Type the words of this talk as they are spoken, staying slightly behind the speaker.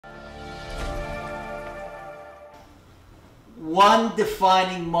one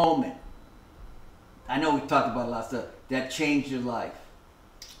defining moment. I know we talked about a lot of stuff that changed your life.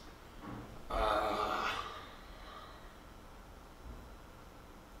 I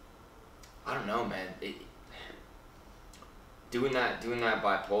don't know, man. Doing that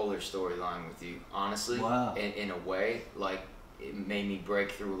bipolar storyline with you, honestly, wow. in a way, like, it made me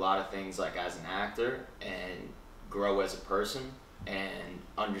break through a lot of things, like, as an actor, and grow as a person, and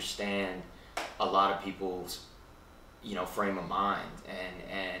understand a lot of people's, you know, frame of mind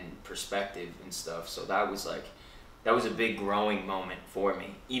and perspective and stuff. So that was a big growing moment for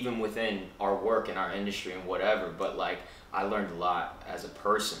me, even within our work and our industry and whatever. But like, I learned a lot as a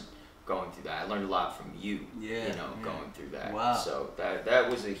person going through that. I learned a lot from you, you know, going through that. Wow. So that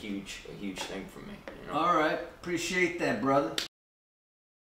was a huge thing for me. You know? All right, appreciate that, brother.